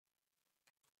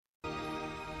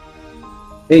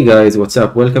Hey guys, what's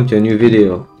up? Welcome to a new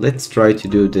video. Let's try to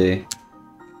do the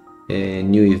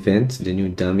new event, the new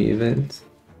dummy event.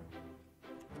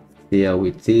 See how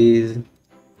it is.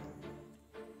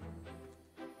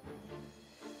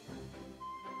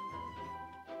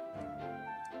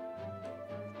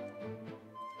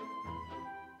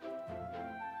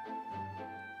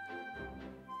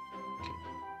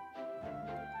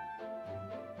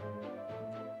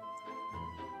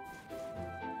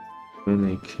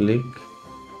 When I click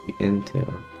enter,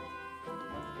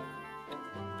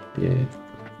 yeah,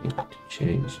 need to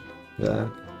change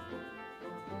that.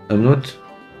 I'm not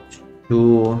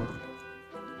sure.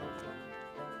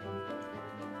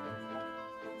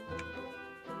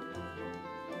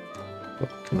 Oh,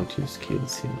 cannot use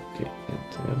skills here. Okay,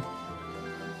 enter.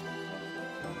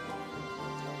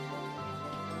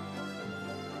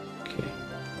 Okay,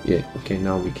 yeah, okay,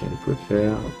 now we can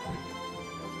prepare.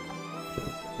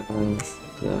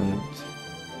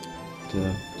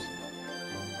 That.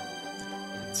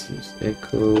 Let's use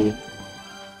echo,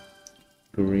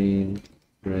 green,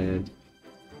 red.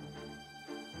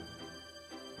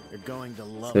 You're going to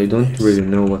love So I don't really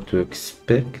know what to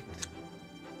expect.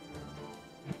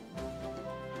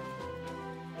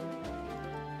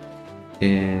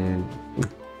 And we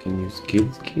can use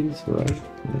guild skills, right?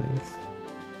 Nice.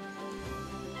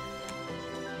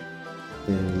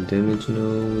 And damage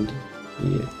node,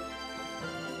 yeah.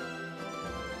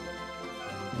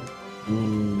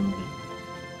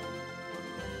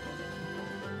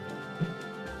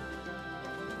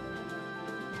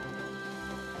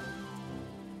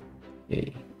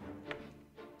 Okay.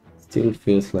 Still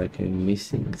feels like I'm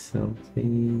missing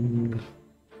something.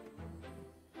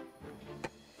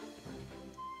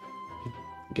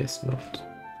 Guess not.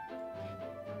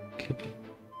 Okay.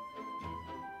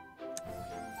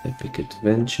 Epic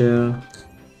adventure.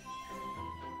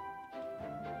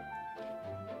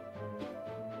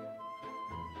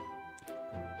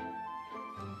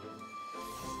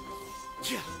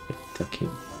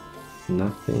 Attacking.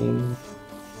 Nothing.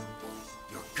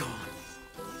 You're gone.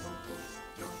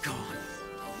 You're gone.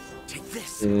 Take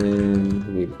this.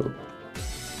 And we go.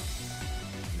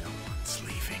 No one's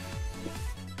leaving.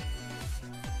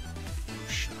 You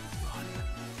should run.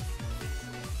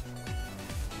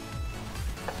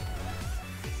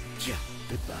 Yeah.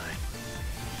 Goodbye.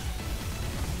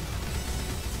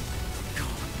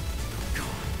 Gone. You're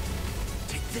gone.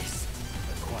 Take this.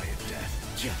 A quiet death.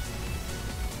 Yeah.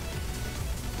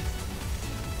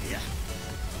 Yeah.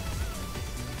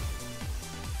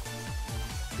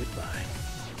 Goodbye.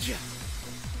 Yeah.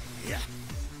 Yeah.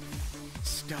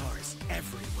 Stars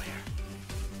everywhere.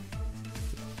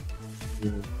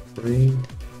 Great.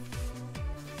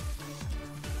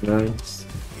 Nice.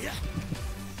 Yeah.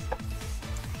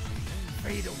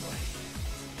 Fade away.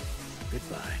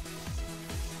 Goodbye.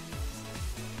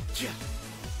 Yeah.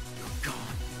 You're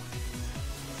gone.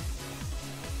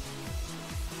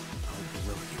 I'll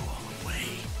blow you all away.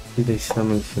 Did they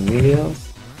summon familiars?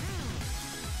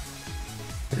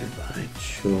 Goodbye.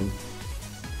 Sure.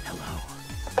 Hello.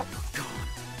 You're gone.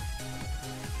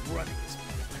 Running is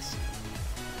pointless.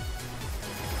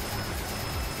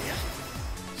 Yeah.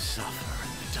 Suffer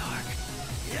in the dark.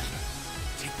 Yeah.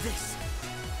 Take this.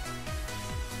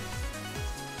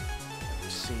 Ever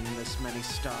seen this many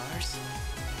stars?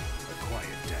 A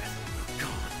quiet death. You're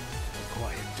gone. A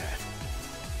quiet death.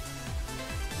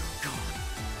 You're gone.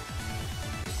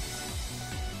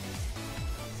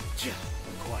 Yeah.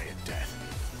 A quiet death.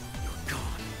 You're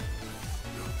gone.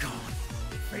 You're gone.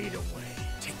 Fade away.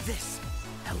 Take this.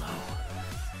 Hello.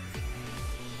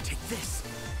 Take this.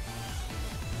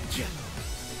 Yeah.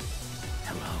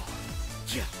 Hello.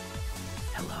 Yeah.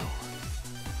 Hello.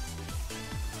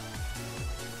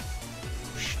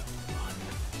 You should run.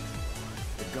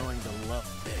 You're going to love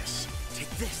this. Take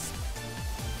this.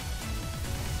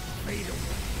 Fade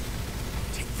away.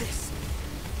 Take this.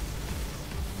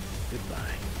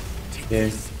 Goodbye. Take Yeah.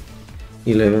 this.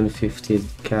 1150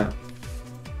 cap.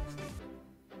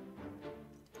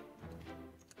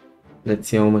 Let's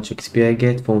see how much XP I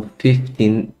get from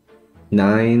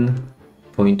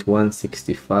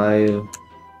 59.165.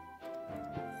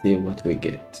 See what we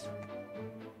get.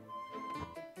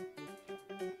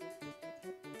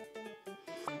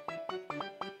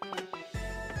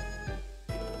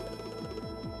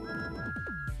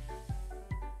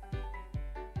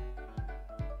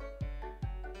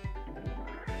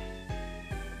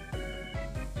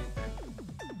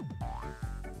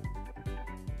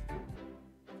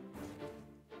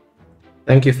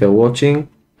 Thank you for watching.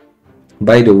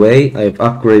 By the way, I've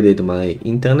upgraded my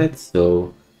internet,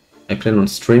 so I plan on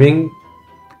streaming.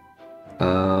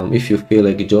 If you feel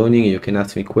like joining, you can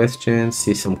ask me questions,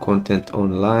 see some content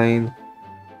online,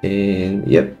 and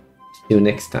yep, see you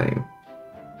next time.